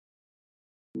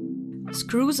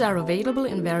Screws are available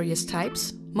in various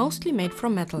types, mostly made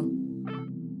from metal.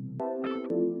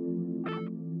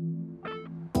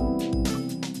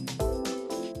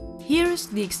 Here is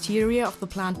the exterior of the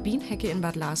plant Bienhecke in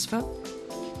Bad Lasver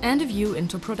and a view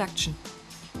into production.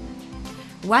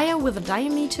 Wire with a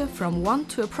diameter from 1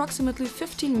 to approximately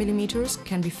 15 mm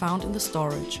can be found in the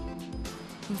storage.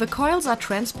 The coils are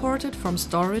transported from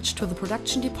storage to the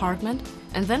production department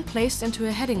and then placed into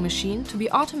a heading machine to be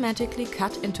automatically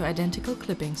cut into identical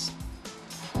clippings.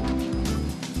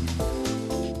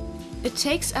 It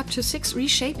takes up to 6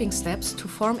 reshaping steps to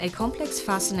form a complex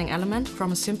fastening element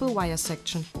from a simple wire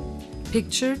section.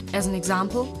 Pictured, as an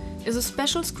example, is a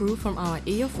special screw from our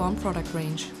EJOT product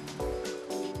range.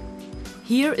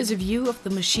 Here is a view of the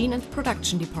machine and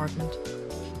production department.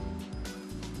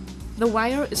 The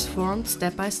wire is formed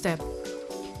step by step.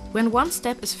 When one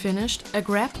step is finished, a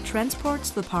grab transports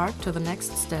the part to the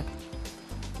next step.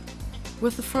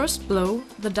 With the first blow,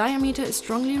 the diameter is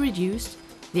strongly reduced.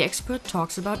 The expert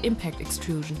talks about impact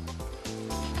extrusion.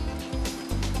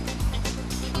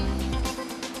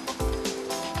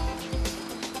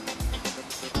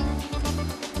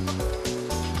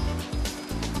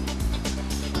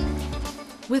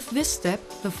 With this step,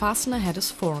 the fastener head is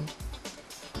formed.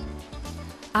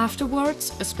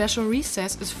 Afterwards, a special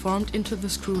recess is formed into the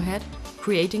screw head,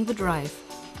 creating the drive.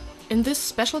 In this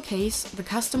special case, the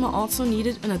customer also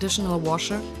needed an additional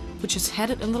washer, which is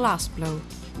headed in the last blow.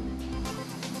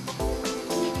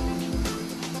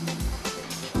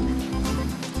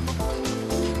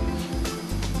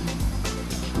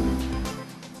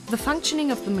 The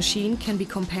functioning of the machine can be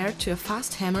compared to a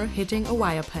fast hammer hitting a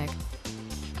wire pack.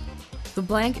 The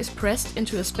blank is pressed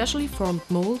into a specially formed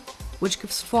mold, which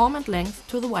gives form and length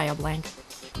to the wire blank.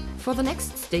 For the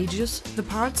next stages, the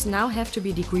parts now have to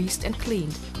be degreased and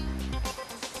cleaned.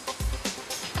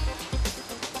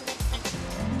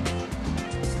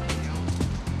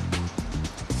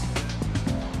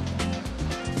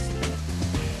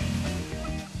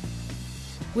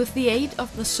 With the aid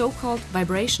of the so-called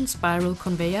vibration spiral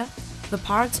conveyor, the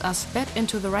parts are sped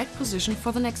into the right position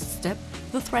for the next step,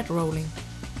 the thread rolling.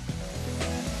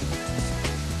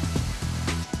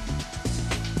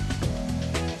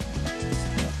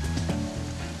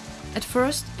 At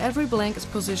first, every blank is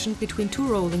positioned between 2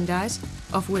 rolling dies,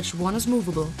 of which one is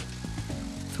movable.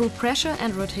 Through pressure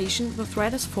and rotation, the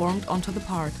thread is formed onto the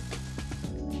part.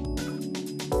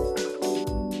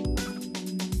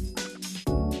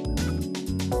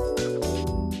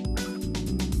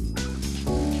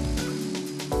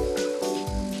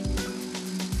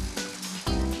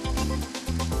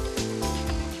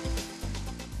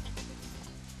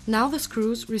 Now the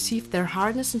screws receive their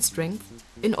hardness and strength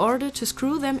in order to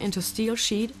screw them into steel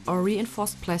sheet or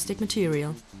reinforced plastic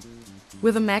material.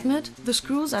 With a magnet, the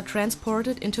screws are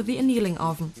transported into the annealing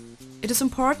oven. It is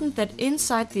important that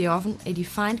inside the oven a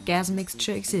defined gas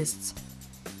mixture exists.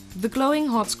 The glowing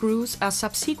hot screws are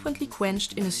subsequently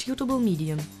quenched in a suitable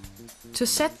medium. To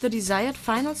set the desired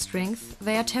final strength,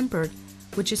 they are tempered,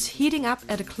 which is heating up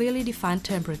at a clearly defined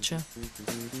temperature.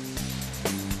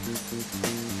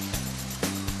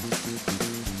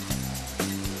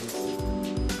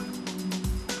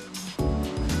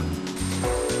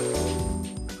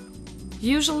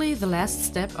 Usually the last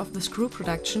step of the screw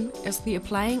production is the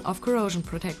applying of corrosion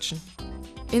protection.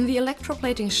 In the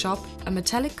electroplating shop, a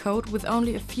metallic coat with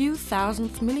only a few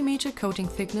thousandth millimeter coating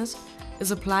thickness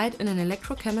is applied in an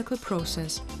electrochemical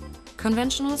process.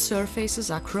 Conventional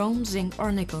surfaces are chrome, zinc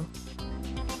or nickel.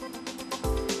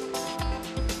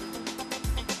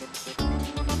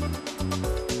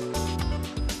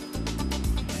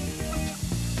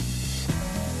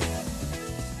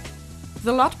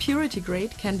 The lot purity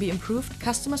grade can be improved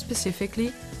customer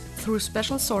specifically through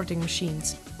special sorting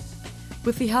machines.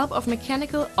 With the help of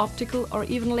mechanical, optical or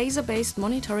even laser-based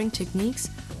monitoring techniques,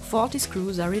 faulty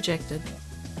screws are rejected.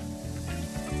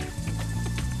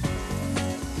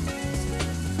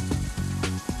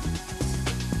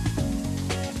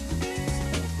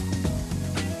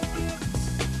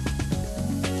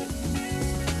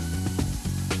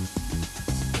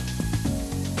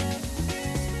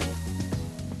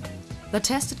 The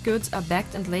tested goods are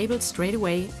bagged and labeled straight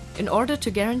away in order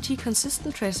to guarantee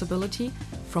consistent traceability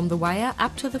from the wire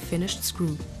up to the finished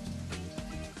screw.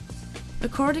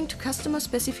 According to customer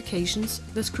specifications,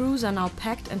 the screws are now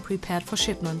packed and prepared for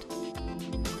shipment.